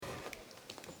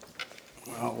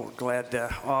Well, we're glad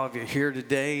all of you are here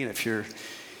today, and if you're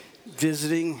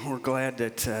visiting, we're glad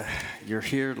that you're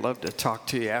here. Love to talk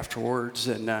to you afterwards.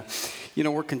 And,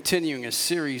 we're continuing a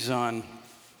series on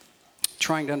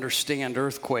trying to understand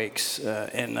earthquakes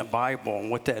and the Bible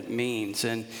and what that means.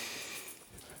 And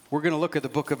we're going to look at the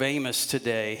book of Amos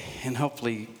today and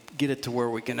hopefully get it to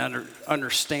where we can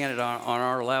understand it on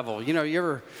our level. You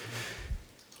ever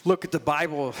look at the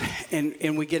Bible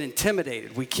and we get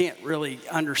intimidated. We can't really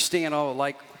understand all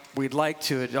like we'd like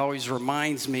to. It always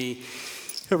reminds me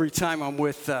every time I'm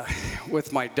with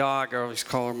my dog. I always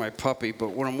call her my puppy,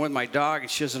 but when I'm with my dog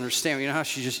and she doesn't understand, how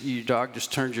your dog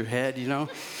just turns your head,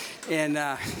 And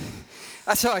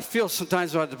that's how I feel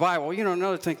sometimes about the Bible.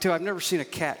 Another thing too, I've never seen a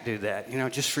cat do that,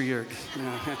 just for your,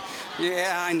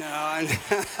 Yeah, I know.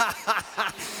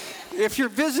 If you're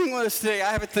visiting with us today,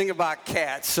 I have a thing about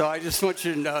cats, so I just want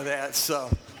you to know that. So,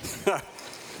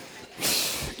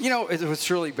 what's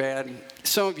really bad,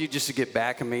 some of you, just to get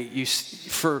back at me,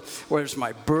 for whether it's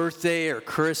my birthday or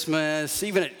Christmas,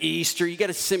 even at Easter, you got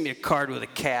to send me a card with a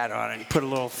cat on it and put a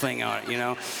little thing on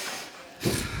it,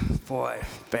 Boy,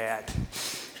 bad.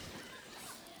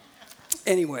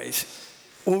 Anyways,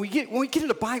 when we get into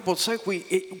the Bible, it's like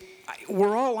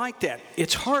we're all like that.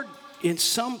 It's hard in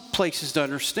some places to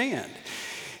understand.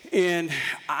 And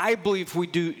I believe if we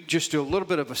do a little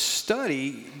bit of a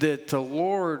study, that the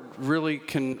Lord really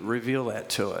can reveal that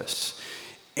to us.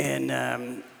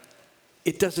 And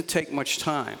it doesn't take much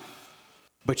time,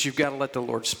 but you've got to let the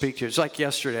Lord speak to you. It's like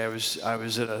yesterday, I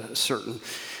was at a certain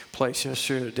place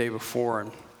yesterday, the day before,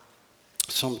 and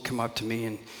someone come up to me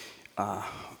and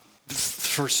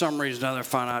for some reason or another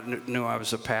found out, knew I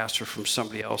was a pastor from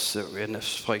somebody else that in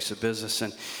this place of business.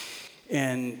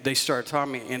 And they started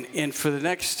talking to me, and for the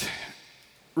next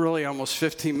really almost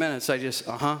 15 minutes, I just,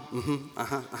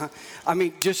 I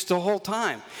mean, just the whole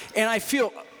time. And I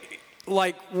feel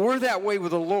like we're that way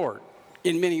with the Lord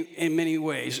in many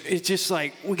ways. It's just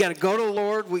like we got to go to the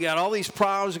Lord. We got all these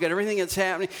problems. We got everything that's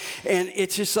happening. And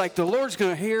it's just like the Lord's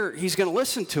going to hear, he's going to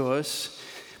listen to us.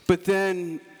 But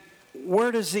then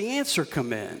where does the answer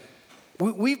come in?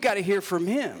 We've got to hear from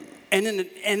him. And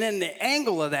then the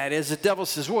angle of that is the devil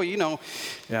says, well, you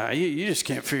just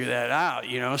can't figure that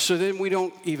out, So then we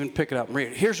don't even pick it up and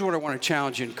read it. Here's what I want to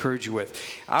challenge you and encourage you with.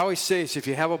 I always say this, if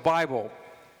you have a Bible,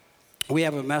 we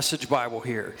have a Message Bible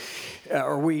here.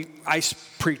 I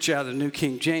preach out of the New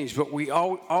King James, but we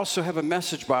also have a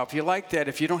Message Bible. If you like that,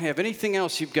 if you don't have anything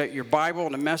else, you've got your Bible,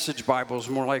 and a Message Bible is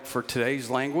more like for today's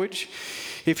language.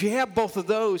 If you have both of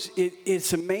those,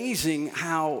 it's amazing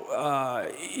how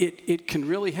it can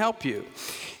really help you.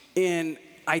 And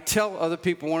I tell other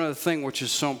people one other thing which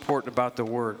is so important about the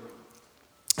Word.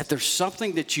 If there's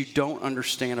something that you don't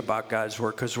understand about God's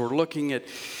Word, because we're looking at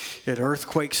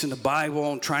earthquakes in the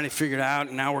Bible and trying to figure it out,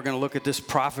 and now we're going to look at this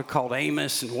prophet called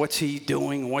Amos and what's he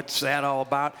doing, what's that all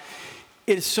about.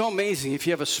 It is so amazing. If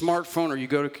you have a smartphone or you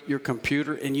go to your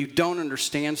computer and you don't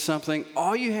understand something,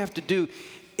 all you have to do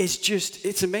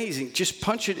it's amazing. Just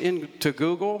punch it into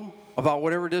Google about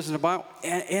whatever it is in the Bible,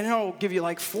 and it'll give you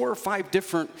like 4 or 5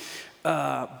 different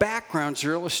backgrounds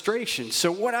or illustrations.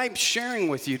 So what I'm sharing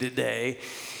with you today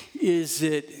is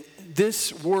that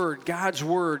this Word, God's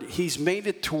Word, he's made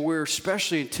it to where,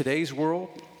 especially in today's world,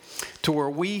 to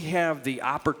where we have the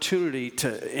opportunity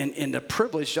to and the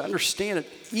privilege to understand it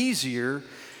easier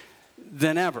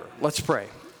than ever. Let's pray.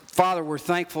 Father, we're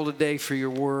thankful today for your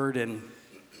Word, and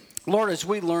Lord, as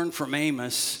we learn from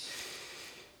Amos,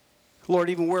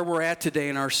 Lord, even where we're at today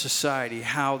in our society,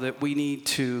 how that we need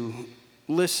to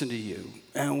listen to you,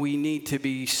 and we need to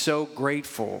be so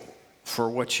grateful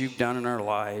for what you've done in our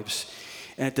lives,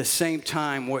 and at the same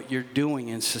time, what you're doing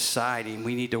in society, and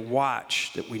we need to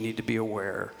watch, that we need to be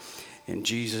aware. In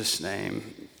Jesus'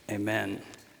 name, amen.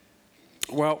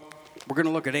 Well, we're going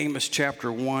to look at Amos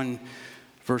chapter 1,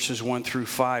 verses 1 through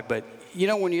 5, but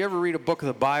when you ever read a book of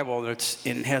the Bible and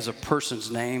it has a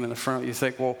person's name in the front, you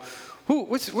think, well,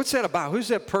 what's that about? Who's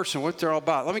that person? What they're all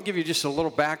about? Let me give you just a little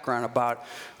background about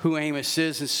who Amos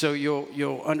is, and so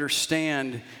you'll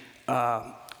understand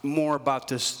more about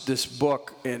this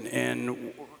book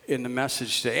and in the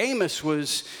message today. Amos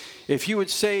was, if you would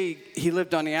say, he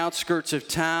lived on the outskirts of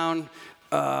town,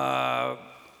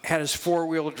 had his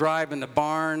four-wheel drive in the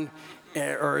barn,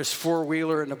 or his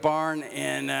four-wheeler in the barn,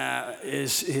 and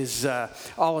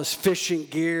all his fishing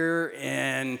gear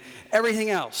and everything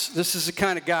else. This is the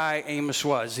kind of guy Amos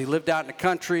was. He lived out in the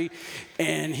country,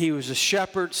 and he was a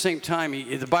shepherd. Same time,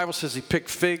 the Bible says he picked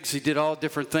figs. He did all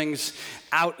different things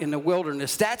out in the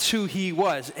wilderness. That's who he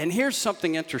was. And here's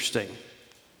something interesting.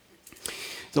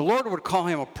 The Lord would call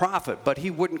him a prophet, but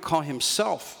he wouldn't call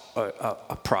himself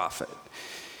a prophet.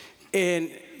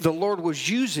 And the Lord was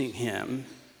using him,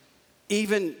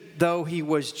 even though he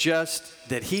was just,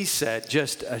 that he said,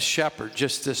 just a shepherd,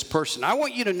 just this person. I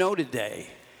want you to know today,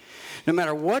 no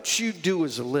matter what you do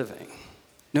as a living,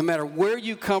 no matter where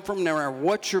you come from, no matter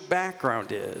what your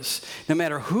background is, no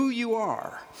matter who you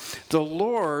are, the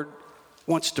Lord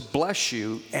wants to bless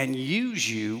you and use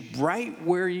you right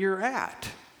where you're at.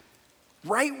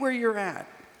 Right where you're at.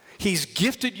 He's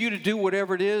gifted you to do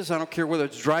whatever it is. I don't care whether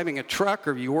it's driving a truck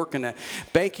or you work in the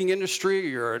banking industry, or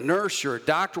you're a nurse, you're a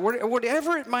doctor,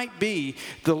 whatever it might be,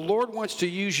 the Lord wants to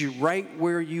use you right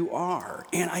where you are.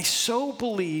 And I so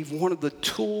believe one of the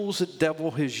tools the devil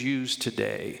has used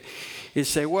today is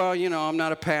say, well, I'm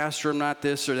not a pastor, I'm not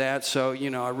this or that, so,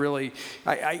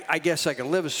 I guess I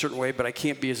can live a certain way, but I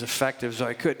can't be as effective as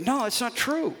I could. No, it's not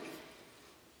true.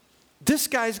 This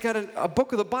guy's got a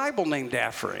book of the Bible named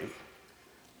after him.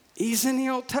 He's in the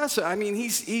Old Testament. I mean,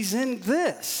 he's in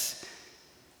this.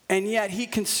 And yet he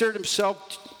considered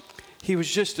himself, he was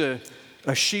just a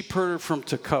sheep herder from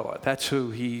Tekoa. That's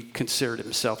who he considered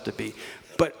himself to be.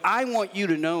 But I want you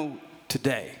to know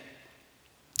today,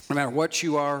 no matter what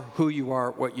you are, who you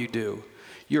are, what you do,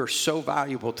 you're so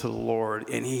valuable to the Lord,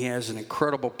 and he has an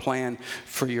incredible plan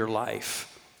for your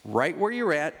life. Right where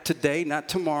you're at today, not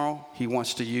tomorrow, he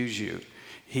wants to use you.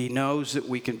 He knows that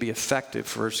we can be effective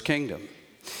for his kingdom.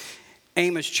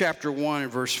 Amos chapter 1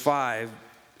 and verse 5,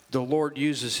 the Lord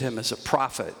uses him as a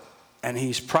prophet, and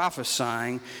he's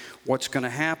prophesying what's going to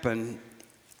happen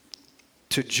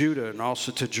to Judah and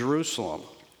also to Jerusalem.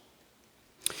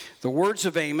 The words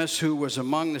of Amos, who was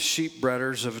among the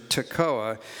sheepbreeders of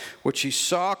Tekoa, which he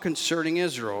saw concerning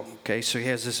Israel. Okay, so he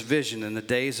has this vision in the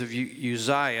days of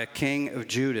Uzziah, king of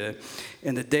Judah,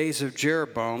 in the days of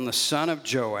Jeroboam, the son of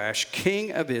Joash,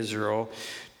 king of Israel,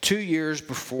 2 years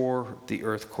before the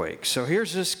earthquake. So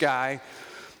here's this guy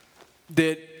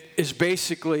that is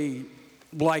basically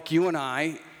like you and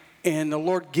I, and the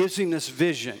Lord gives him this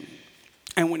vision.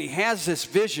 And when he has this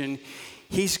vision,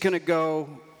 he's going to go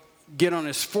get on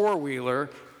his four-wheeler,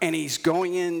 and he's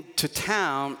going into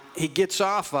town. He gets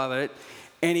off of it,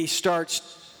 and he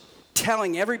starts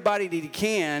telling everybody that he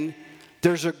can,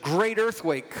 there's a great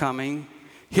earthquake coming.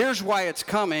 Here's why it's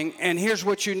coming, and here's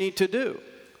what you need to do.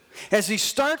 As he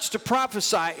starts to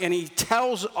prophesy and he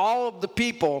tells all of the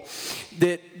people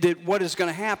that what is going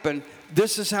to happen,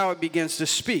 this is how it begins to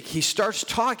speak. He starts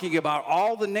talking about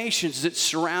all the nations that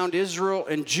surround Israel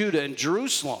and Judah and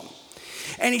Jerusalem.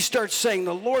 And he starts saying,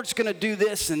 the Lord's going to do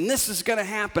this, and this is going to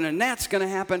happen, and that's going to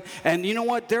happen. And you know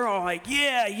what? They're all like,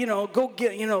 yeah, go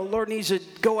get, the Lord needs to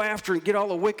go after and get all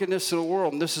the wickedness in the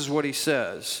world. And this is what he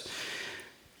says.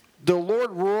 The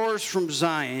Lord roars from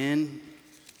Zion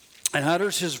and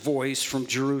utters his voice from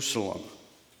Jerusalem.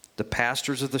 The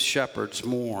pastors of the shepherds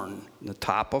mourn, and the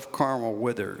top of Carmel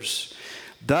withers.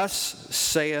 Thus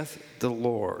saith the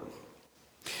Lord,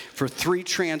 for 3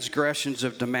 transgressions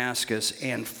of Damascus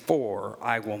and 4,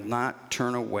 I will not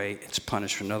turn away its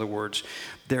punishment. In other words,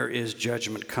 there is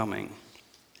judgment coming.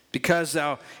 Because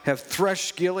thou have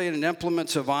threshed Gilead and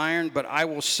implements of iron, but I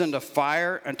will send a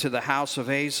fire unto the house of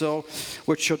Hazael,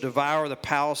 which shall devour the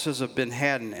palaces of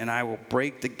Ben-Hadad, and I will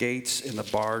break the gates and the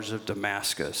bars of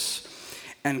Damascus,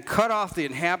 and cut off the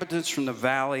inhabitants from the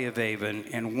valley of Avon,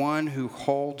 and one who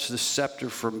holds the scepter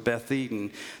from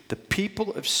Beth-Eden. The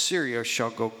people of Syria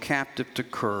shall go captive to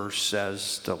Kir,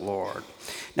 says the Lord.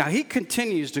 Now he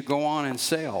continues to go on and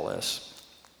say all this.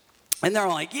 And they're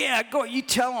like, yeah, go, you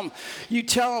tell them,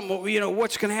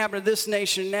 what's going to happen to this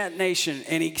nation and that nation.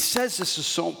 And he says this is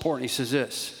so important. He says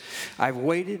this, I've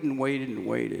waited and waited and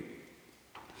waited.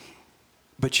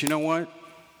 But you know what?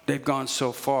 They've gone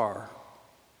so far,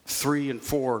 3 and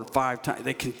 4 and 5 times.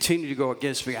 They continue to go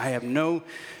against me. I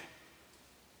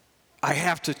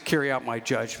have to carry out my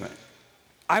judgment.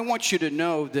 I want you to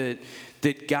know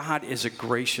that God is a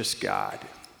gracious God.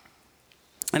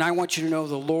 And I want you to know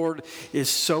the Lord is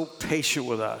so patient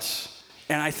with us.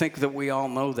 And I think that we all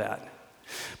know that.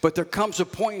 But there comes a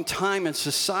point in time in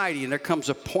society, and there comes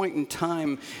a point in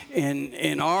time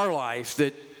in our life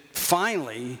that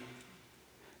finally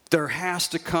there has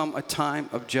to come a time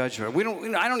of judgment.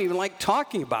 I don't even like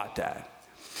talking about that.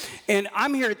 And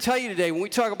I'm here to tell you today, when we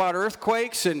talk about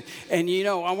earthquakes, and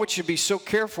I want you to be so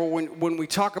careful when we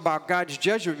talk about God's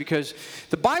judgment, because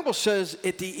the Bible says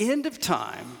at the end of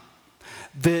time,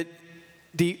 that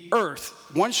the earth,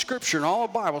 one scripture in all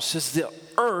the Bible says the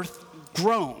earth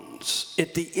groans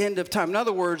at the end of time. In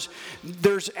other words,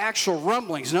 there's actual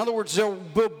rumblings. In other words, there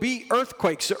will be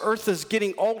earthquakes. The earth is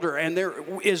getting older, and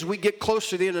as we get closer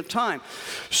to the end of time.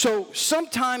 So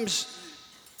sometimes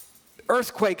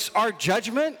earthquakes are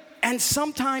judgment, and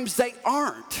sometimes they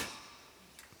aren't.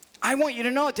 I want you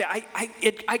to know that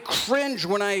I cringe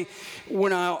when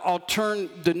I'll turn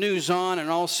the news on and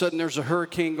all of a sudden there's a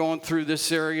hurricane going through this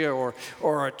area or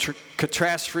a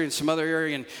catastrophe in some other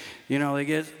area, and they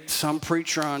get some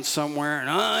preacher on somewhere,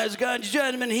 and it's God's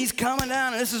judgment, he's coming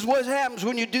down, and this is what happens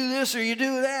when you do this or you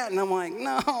do that. And I'm like,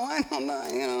 no, I don't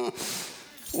know,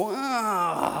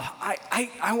 Wow,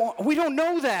 we don't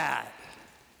know that.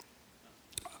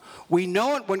 We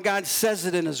know it when God says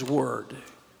it in his word.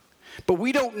 But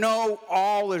we don't know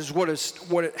all is what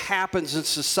it happens in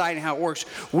society and how it works.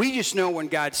 We just know when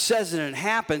God says it and it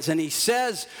happens, and he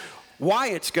says why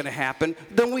it's going to happen,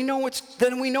 then we know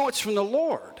it's from the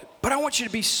Lord. But I want you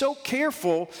to be so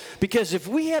careful, because if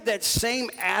we have that same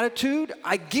attitude,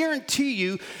 I guarantee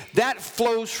you that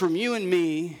flows from you and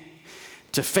me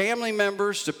to family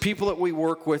members, to people that we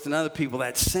work with and other people,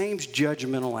 that same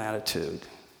judgmental attitude.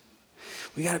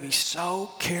 We got to be so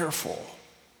careful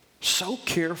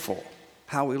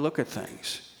how we look at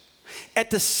things.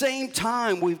 At the same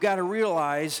time, we've got to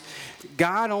realize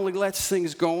God only lets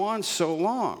things go on so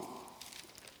long.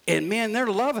 And man, they're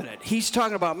loving it. He's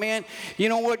talking about, man, you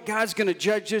know what? God's going to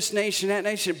judge this nation, that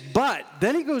nation. But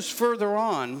then he goes further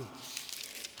on,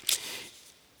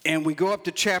 and we go up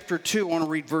to chapter 2. I want to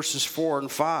read verses 4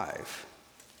 and 5.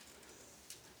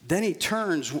 Then he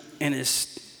turns and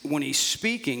when he's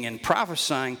speaking and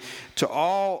prophesying to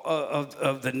all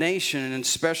of the nation, and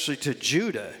especially to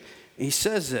Judah, he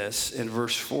says this in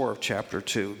verse 4 of chapter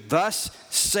 2. Thus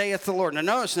saith the Lord. Now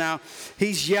notice now,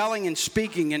 he's yelling and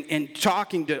speaking and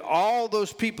talking to all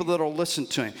those people that will listen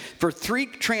to him. For 3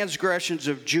 transgressions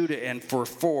of Judah and for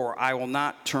 4, I will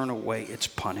not turn away its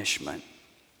punishment.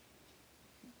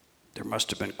 There must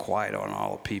have been quiet on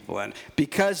all the people. And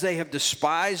because they have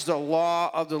despised the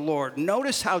law of the Lord.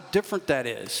 Notice how different that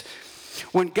is.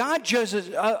 When God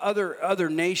judges other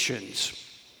nations,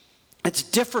 it's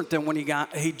different than when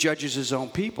he judges his own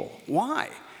people. Why?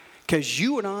 Because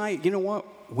you and I, you know what?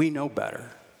 We know better.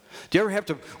 Do you ever have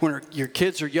to, when your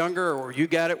kids are younger, or you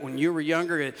got it when you were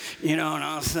younger, and all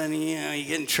of a sudden, you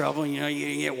get in trouble, you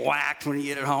get whacked when you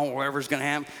get at home, whatever's going to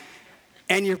happen.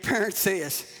 And your parents say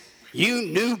this, you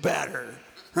knew better,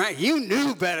 right? You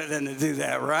knew better than to do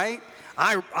that, right?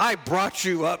 I brought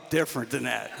you up different than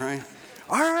that, right?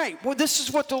 All right, well, this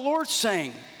is what the Lord's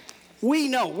saying. We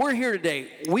know, we're here today.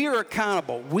 We are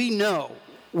accountable. We know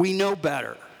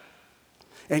better.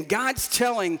 And God's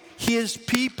telling his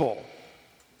people,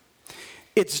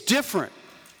 it's different.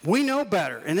 We know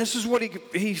better. And this is what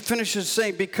he finishes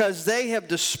saying, because they have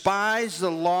despised the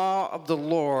law of the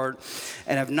Lord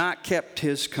and have not kept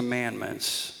his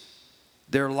commandments.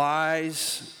 Their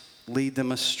lies lead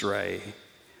them astray,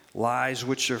 lies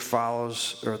which their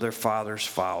fathers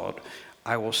followed.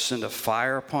 I will send a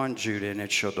fire upon Judah, and it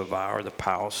shall devour the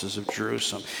palaces of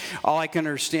Jerusalem. All I can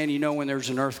understand, when there's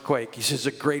an earthquake, he says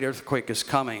a great earthquake is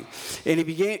coming. And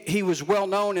he was well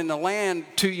known in the land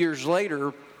 2 years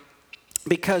later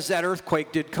because that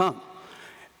earthquake did come.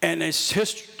 And as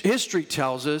history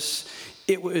tells us,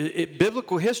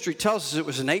 biblical history tells us it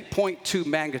was an 8.2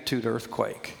 magnitude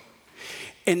earthquake.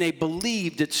 And they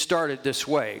believed it started this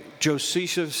way.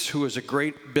 Josephus, who is a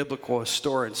great biblical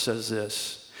historian, says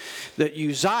this, that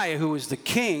Uzziah, who was the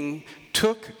king,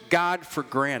 took God for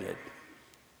granted.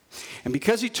 And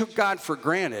because he took God for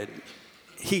granted,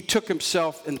 he took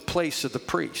himself in the place of the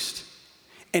priest.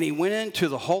 And he went into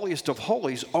the holiest of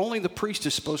holies, only the priest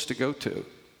is supposed to go to.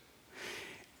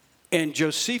 And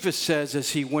Josephus says,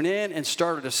 as he went in and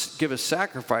started to give a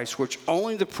sacrifice, which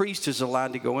only the priest is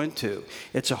allowed to go into,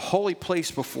 it's a holy place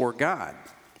before God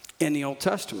in the Old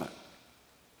Testament.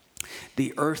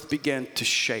 The earth began to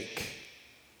shake.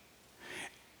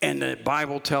 And the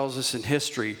Bible tells us in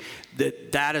history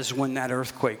that is when that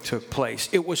earthquake took place.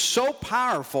 It was so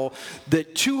powerful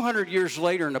that 200 years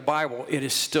later in the Bible, it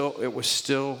was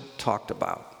still talked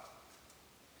about.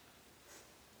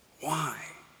 Why?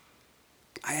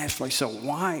 I asked myself,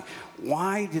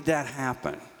 why did that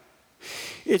happen?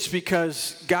 It's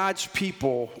because God's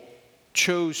people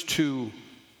chose to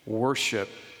worship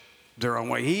their own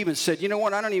way. He even said, you know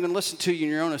what, I don't even listen to you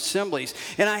in your own assemblies.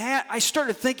 And I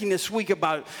started thinking this week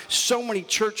about so many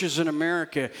churches in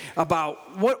America,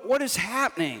 about what is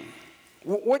happening,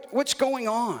 what's going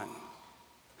on.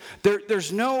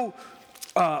 There's no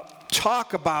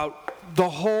talk about the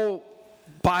whole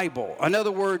Bible. In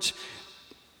other words,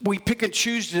 we pick and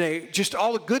choose today just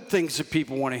all the good things that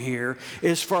people want to hear,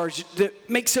 as far as that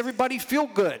makes everybody feel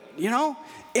good,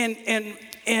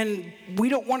 And we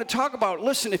don't want to talk about,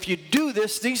 listen, if you do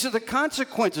this, these are the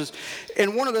consequences.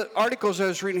 And one of the articles I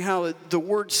was reading, how the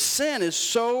word sin is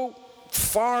so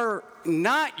far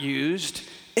not used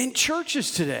in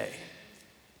churches today.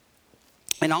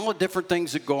 and all the different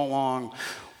things that go along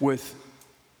with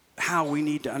how we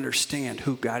need to understand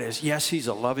who God is. Yes, he's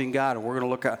a loving God, and we're going to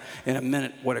look at in a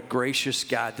minute what a gracious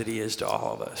God that he is to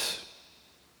all of us.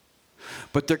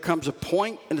 But there comes a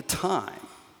point in a time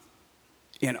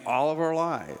in all of our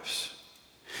lives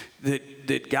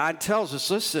that God tells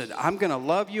us, listen, I'm going to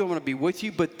love you, I'm going to be with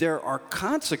you, but there are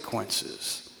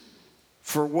consequences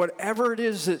for whatever it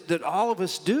is that all of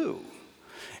us do.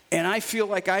 And I feel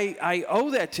like I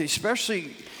owe that to,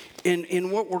 especially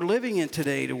in what we're living in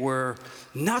today, to where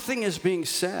nothing is being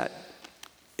said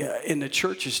in the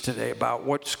churches today about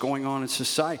what's going on in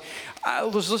society. I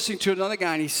was listening to another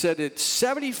guy, and he said that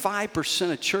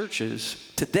 75% of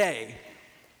churches today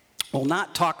will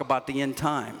not talk about the end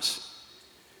times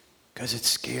because it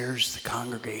scares the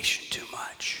congregation too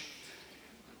much.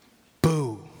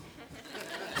 Boo.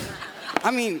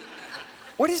 I mean,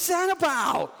 what is that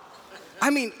about? I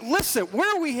mean, listen,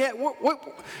 where are we at?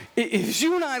 If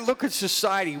you and I look at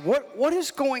society, what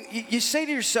is going, you say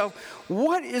to yourself,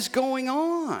 what is going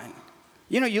on?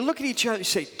 You know, you look at each other, you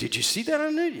say, did you see that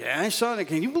on the news? Yeah, I saw it.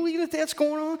 Can you believe that that's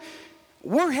going on?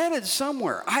 We're headed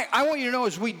somewhere. I want you to know,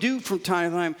 as we do from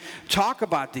time to time talk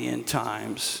about the end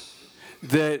times,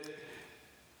 that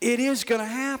it is going to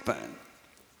happen.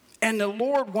 And the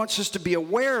Lord wants us to be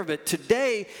aware of it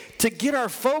today to get our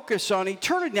focus on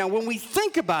eternity. Now, when we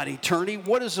think about eternity,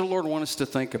 what does the Lord want us to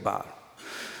think about?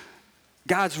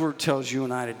 God's word tells you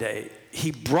and I today,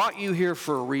 he brought you here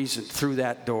for a reason through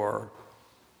that door,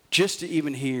 just to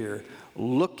even hear,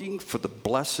 looking for the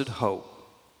blessed hope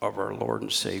of our Lord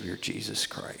and Savior, Jesus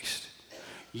Christ.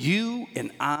 You and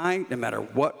I, no matter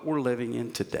what we're living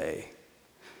in today,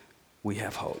 we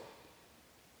have hope.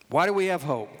 Why do we have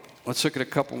hope? Let's look at a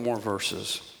couple more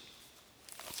verses.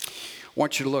 I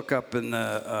want you to look up in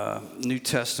the New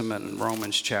Testament in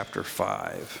Romans chapter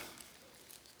 5.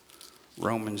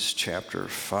 Romans chapter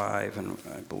 5, and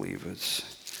I believe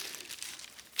it's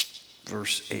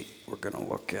verse 8 we're going to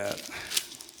look at.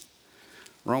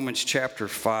 Romans chapter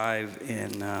 5,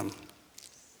 and let's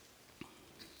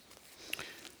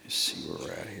see where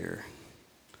we're at here.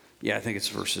 Yeah, I think it's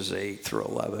verses 8 through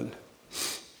 11.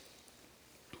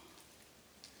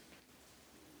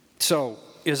 So,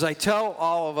 as I tell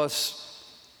all of us,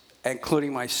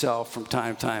 including myself from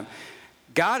time to time,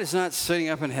 God is not sitting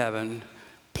up in heaven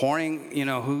pointing,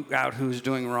 out who's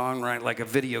doing wrong, right, like a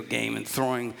video game and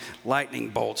throwing lightning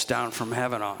bolts down from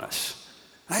heaven on us.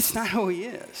 That's not who he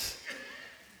is.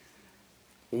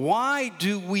 Why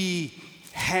do we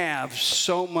have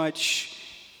so much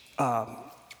love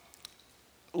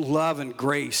and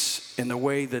grace in the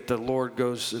way that the Lord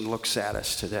goes and looks at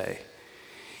us today?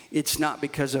 It's not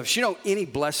because of, any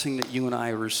blessing that you and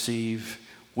I receive,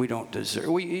 we don't deserve.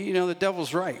 The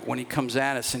devil's right. When he comes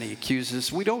at us and he accuses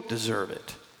us, we don't deserve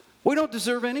it. We don't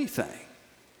deserve anything.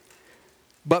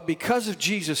 But because of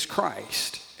Jesus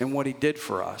Christ and what he did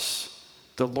for us,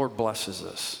 the Lord blesses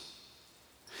us.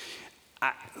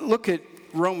 Look at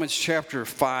Romans chapter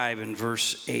 5 and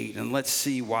verse 8, and let's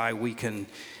see why we can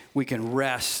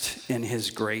rest in his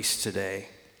grace today.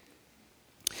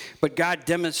 But God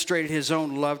demonstrated his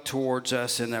own love towards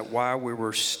us in that while we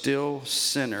were still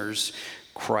sinners,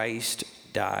 Christ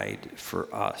died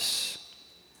for us.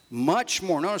 Much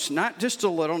more, notice, not just a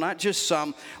little, not just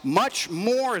some, much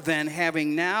more than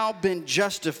having now been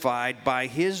justified by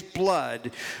his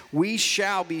blood, we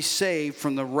shall be saved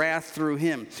from the wrath through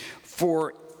him.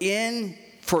 For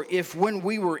if when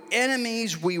we were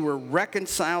enemies, we were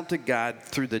reconciled to God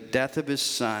through the death of his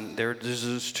son, there's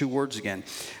those two words again,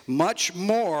 much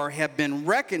more have been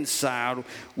reconciled,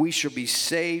 we shall be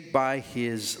saved by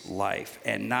his life.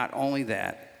 And not only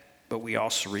that, but we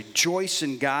also rejoice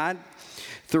in God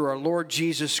through our Lord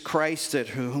Jesus Christ, at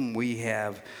whom we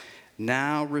have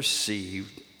now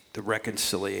received the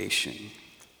reconciliation.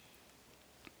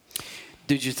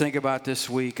 Did you think about this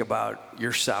week about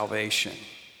your salvation?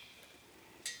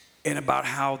 And about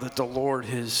how that the Lord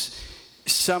has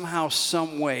somehow,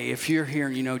 some way, if you're here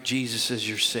and you know Jesus as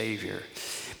your Savior,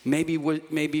 maybe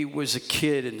it was a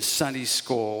kid in Sunday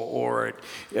school or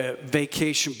at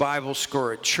vacation Bible school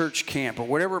or at church camp or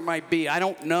whatever it might be, I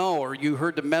don't know, or you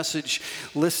heard the message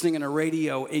listening on the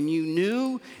radio and you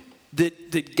knew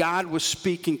that God was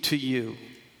speaking to you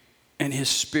and his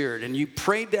spirit, and you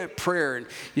prayed that prayer and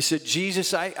you said,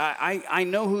 Jesus, I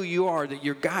know who you are, that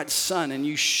you're God's son, and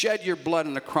you shed your blood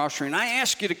on the cross for me, and I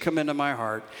ask you to come into my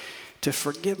heart to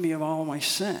forgive me of all my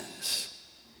sins.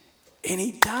 And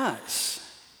he does.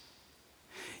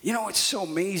 It's so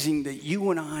amazing that you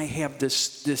and I have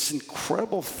this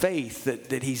incredible faith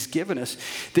that he's given us,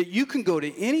 that you can go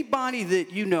to anybody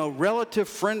that you know, relative,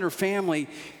 friend, or family,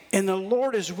 And the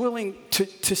Lord is willing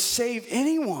to save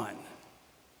anyone.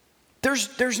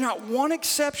 There's not one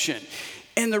exception.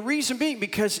 And the reason being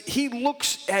because he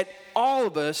looks at all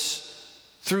of us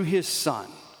through his son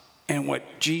and what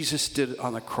Jesus did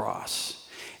on the cross.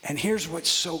 And here's what's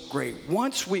so great.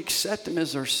 Once we accept him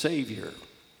as our Savior,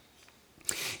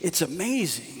 it's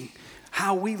amazing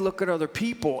how we look at other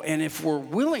people. And if we're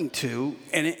willing to,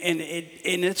 and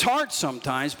it's hard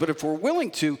sometimes, but if we're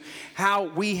willing to, how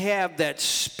we have that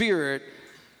spirit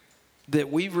that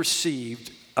we've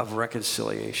received of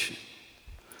reconciliation.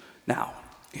 Now,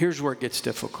 here's where it gets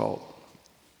difficult.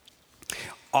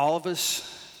 All of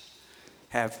us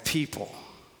have people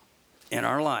in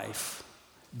our life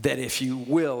that, if you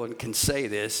will and can say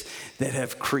this, that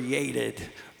have created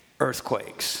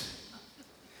earthquakes,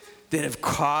 that have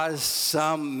caused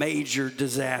some major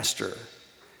disaster.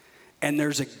 And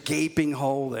there's a gaping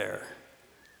hole there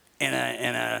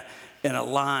and a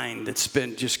line that's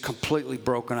been just completely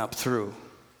broken up through.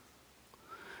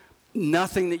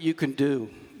 Nothing that you can do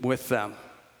with them.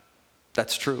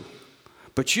 That's true.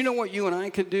 But you know what you and I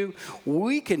can do?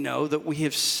 We can know that we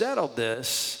have settled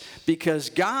this because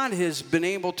God has been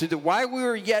able to do, while we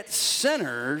were yet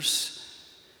sinners.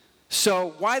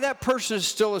 So why that person is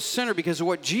still a sinner, because of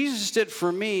what Jesus did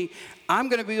for me, I'm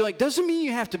going to be like, doesn't mean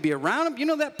you have to be around him. You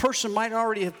know, that person might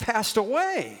already have passed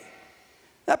away.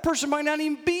 That person might not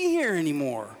even be here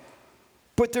anymore.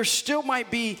 But there still might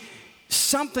be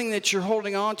something that you're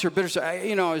holding on to.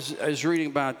 I was reading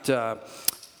about,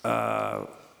 I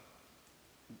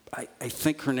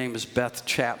think her name is Beth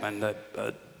Chapman,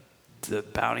 the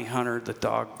bounty hunter, the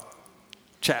dog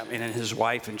Chapman, and his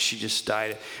wife, and she just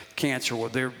died of cancer. Well,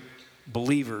 they're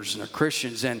believers and they're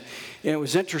Christians. And it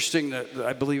was interesting that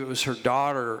I believe it was her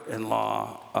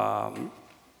daughter-in-law,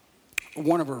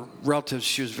 one of her relatives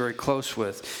she was very close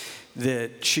with,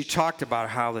 that she talked about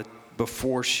how that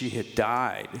before she had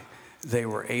died, they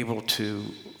were able to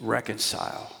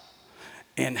reconcile,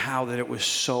 and how that it was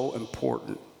so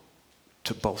important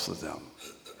to both of them.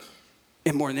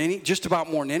 And just about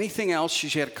more than anything else, she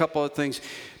had a couple of things,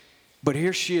 but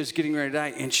here she is getting ready to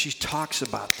die, and she talks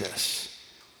about this,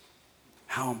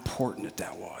 how important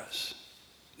that was.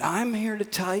 Now, I'm here to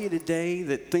tell you today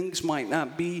that things might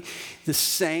not be the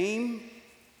same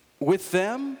with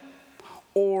them,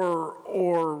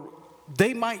 or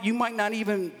you might not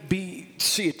even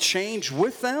see a change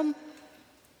with them,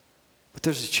 but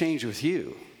there's a change with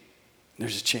you.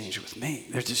 There's a change with me.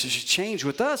 There's a change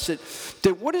with us.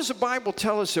 That what does the Bible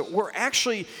tell us? That we're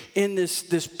actually in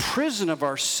this prison of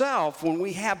ourself when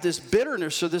we have this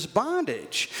bitterness or this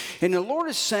bondage. And the Lord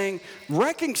is saying,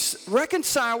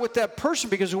 reconcile with that person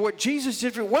because of what Jesus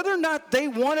did for you. Whether or not they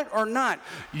want it or not,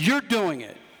 you're doing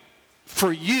it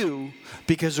for you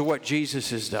because of what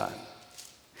Jesus has done.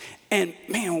 And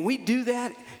man, when we do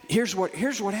that, here's what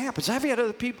happens. I've had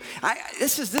other people.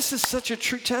 This is such a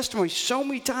true testimony. So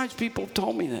many times people have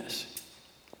told me this.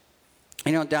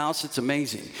 You know, Dallas, it's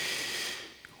amazing.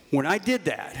 When I did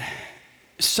that,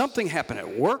 something happened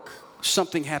at work.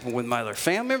 Something happened with my other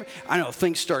family member. I know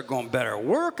things started going better at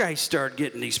work. I started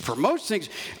getting these promotions.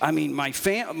 I mean, my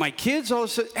kids, all of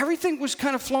a sudden, everything was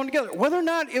kind of flowing together. Whether or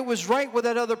not it was right with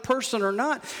that other person or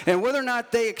not, and whether or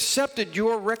not they accepted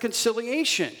your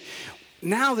reconciliation.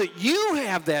 Now that you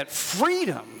have that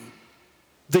freedom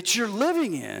that you're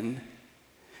living in,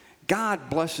 God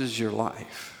blesses your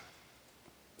life.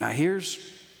 Now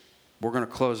we're going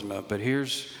to close them up, but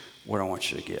here's what I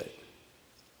want you to get.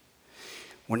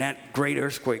 When that great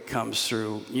earthquake comes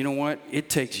through, you know what? It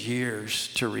takes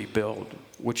years to rebuild,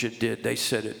 which it did. They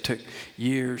said it took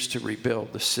years to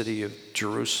rebuild the city of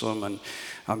Jerusalem, and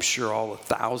I'm sure all the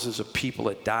thousands of people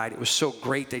that died. It was so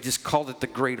great, they just called it the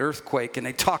Great Earthquake, and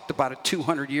they talked about it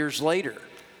 200 years later.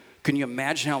 Can you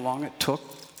imagine how long it took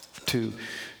to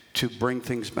bring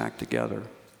things back together?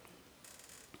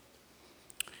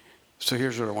 So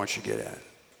here's what I want you to get at.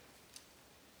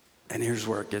 And here's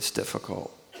where it gets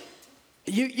difficult.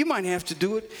 You might have to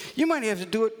do it. You might have to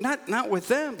do it not with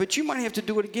them, but you might have to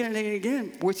do it again and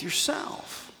again with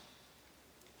yourself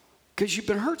because you've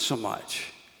been hurt so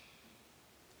much.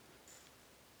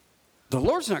 The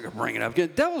Lord's not going to bring it up. The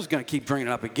devil's going to keep bringing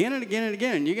it up again and again and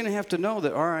again, and you're going to have to know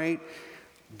that, all right,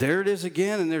 there it is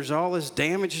again, and there's all this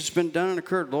damage that's been done and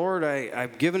occurred. Lord,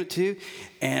 I've given it to you,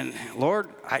 and Lord,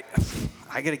 I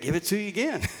got to give it to you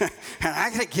again, and I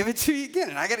got to give it to you again,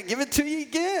 and I got to give it to you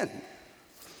again.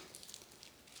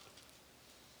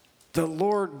 The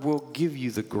Lord will give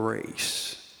you the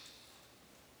grace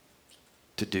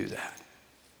to do that.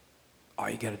 All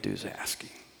you got to do is ask him.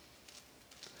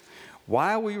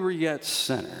 While we were yet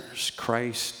sinners,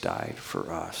 Christ died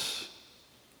for us.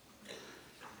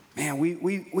 Man,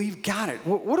 we've got it.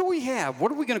 What do we have?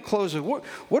 What are we going to close with?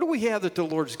 What do we have that the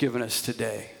Lord's given us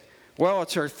today? Well,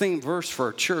 it's our theme verse for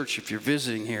our church if you're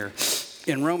visiting here.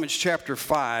 In Romans chapter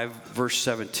 5, verse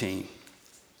 17.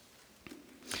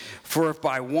 For if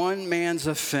by one man's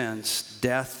offense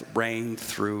death reigned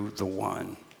through the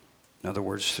one. In other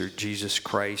words, through Jesus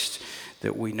Christ,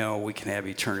 that we know we can have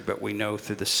eternity, but we know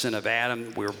through the sin of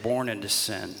Adam, we were born into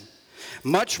sin.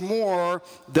 Much more,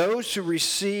 those who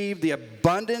receive the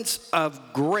abundance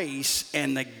of grace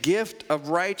and the gift of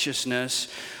righteousness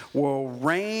will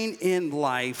reign in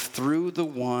life through the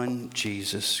one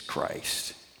Jesus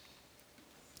Christ.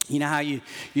 You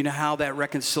know how that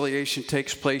reconciliation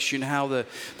takes place. You know how the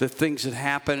things that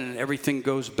happen and everything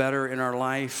goes better in our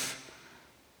life.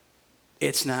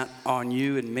 It's not on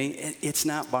you and me. It's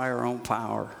not by our own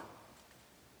power.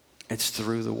 It's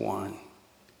through the one,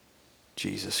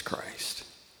 Jesus Christ.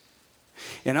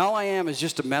 And all I am is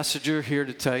just a messenger here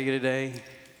to tell you today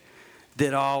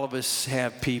that all of us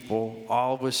have people,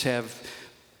 all of us have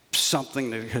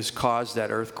something that has caused that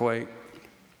earthquake.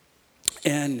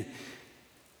 And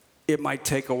it might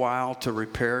take a while to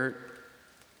repair it,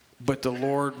 but the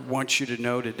Lord wants you to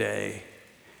know today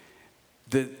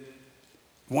that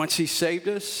once He saved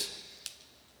us,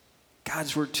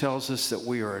 God's Word tells us that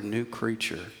we are a new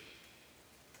creature,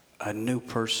 a new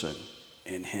person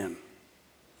in Him.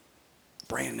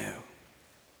 Brand new.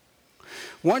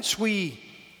 Once we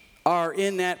are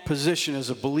in that position as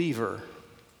a believer,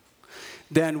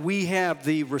 then we have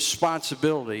the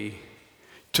responsibility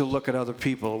to look at other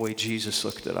people the way Jesus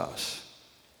looked at us.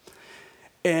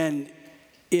 And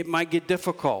it might get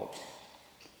difficult.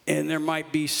 And there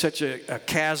might be such a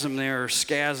chasm there, or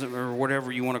schism, or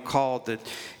whatever you want to call it, that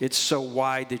it's so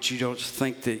wide that you don't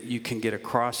think that you can get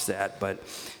across that. But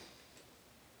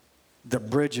the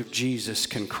bridge of Jesus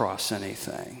can cross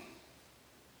anything.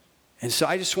 And so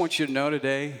I just want you to know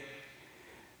today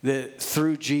that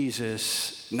through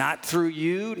Jesus, not through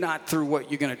you, not through what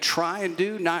you're going to try and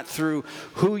do, not through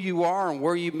who you are and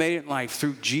where you made it in life,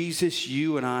 through Jesus,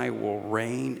 you and I will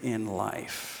reign in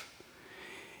life.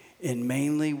 And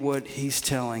mainly what He's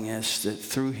telling us, that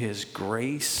through His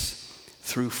grace,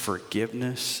 through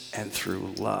forgiveness, and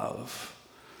through love,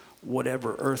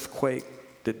 whatever earthquake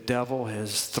the devil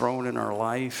has thrown in our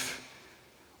life,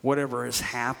 whatever has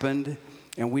happened,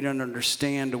 and we don't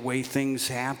understand the way things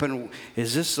happen.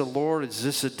 Is this the Lord? Is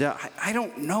this a devil? I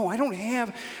don't know.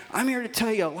 I'm here to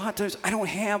tell you a lot of times, I don't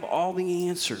have all the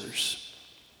answers.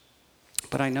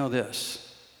 But I know this.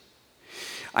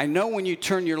 I know when you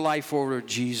turn your life over to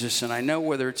Jesus, and I know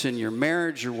whether it's in your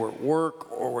marriage or at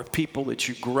work or with people that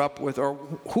you grew up with or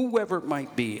whoever it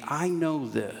might be, I know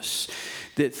this,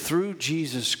 that through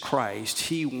Jesus Christ,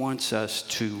 He wants us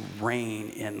to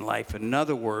reign in life. In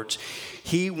other words,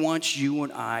 He wants you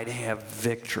and I to have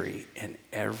victory in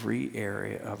every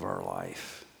area of our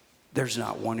life. There's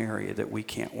not one area that we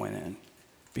can't win in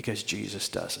because Jesus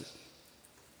does it.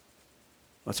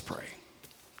 Let's pray.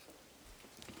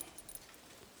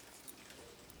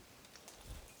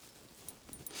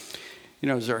 You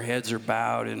know, as our heads are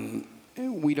bowed and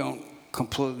we don't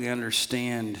completely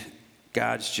understand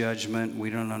God's judgment, we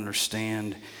don't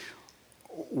understand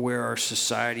where our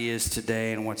society is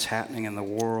today and what's happening in the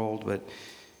world,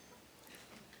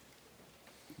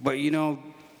 but you know,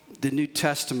 the New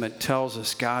Testament tells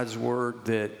us, God's Word,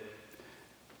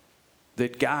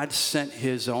 that God sent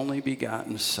His only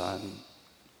begotten Son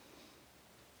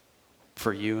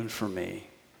for you and for me.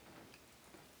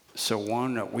 So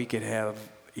one, that we could have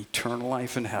eternal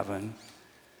life in heaven,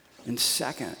 and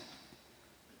second,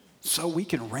 so we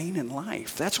can reign in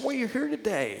life. That's why you're here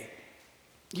today.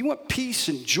 You want peace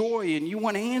and joy, and you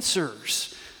want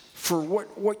answers for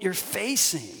what you're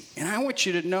facing. And I want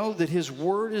you to know that His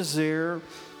Word is there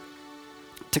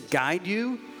to guide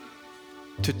you,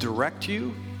 to direct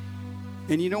you,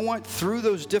 and you know what? Through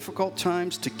those difficult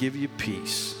times, to give you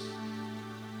peace.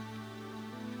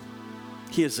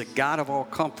 He is the God of all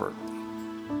comfort,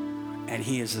 and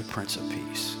He is the Prince of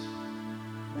Peace.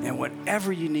 And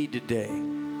whatever you need today,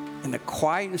 in the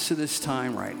quietness of this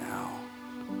time right now,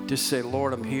 just say,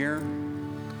 Lord, I'm here.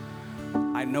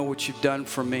 I know what You've done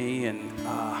for me, and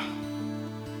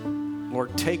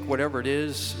Lord, take whatever it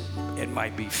is. It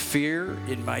might be fear.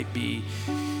 It might be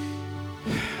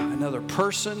another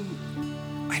person.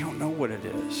 I don't know what it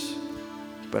is.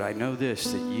 But I know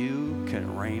this, that You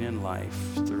can reign in life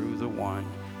through the one,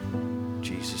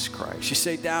 Jesus Christ. You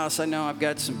say, Dallas, I know I've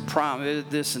got some problems,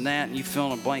 this and that, and you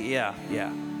fill in a blank. Yeah,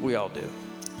 we all do.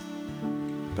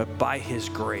 But by His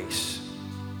grace,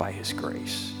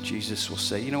 Jesus will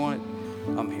say, you know what?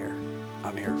 I'm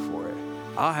here for it.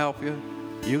 I'll help you.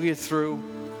 You get through,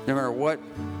 no matter what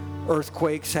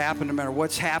earthquakes happen, no matter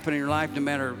what's happening in your life, no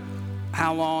matter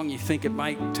how long you think it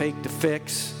might take to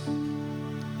fix,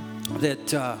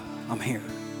 that I'm here.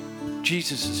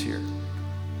 Jesus is here.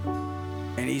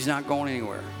 And he's not going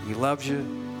anywhere. He loves you.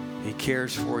 He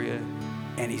cares for you.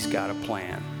 And he's got a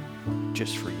plan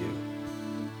just for you.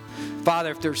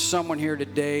 Father, if there's someone here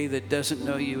today that doesn't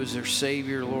know you as their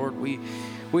Savior, Lord,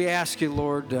 we ask you,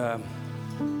 Lord, or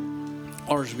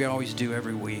as we always do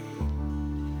every week,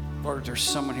 Lord, if there's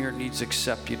someone here that needs to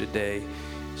accept you today,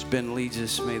 as Ben leads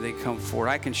us, may they come forward.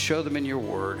 I can show them in your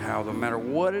word how no matter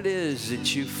what it is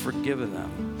that you've forgiven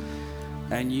them,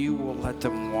 and you will let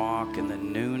them walk in the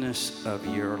newness of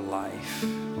your life,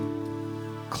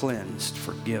 cleansed,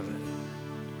 forgiven.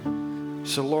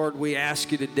 So, Lord, we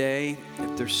ask you today,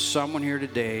 if there's someone here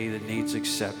today that needs to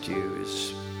accept you,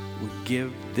 as we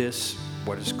give this,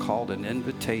 what is called an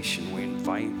invitation, we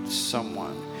invite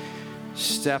someone.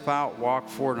 Step out, walk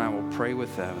forward, and I will pray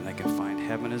with them, and they can find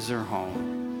heaven as their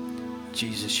home.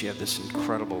 Jesus, you have this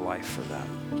incredible life for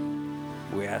them.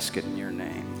 We ask it in your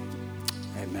name.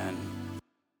 Amen.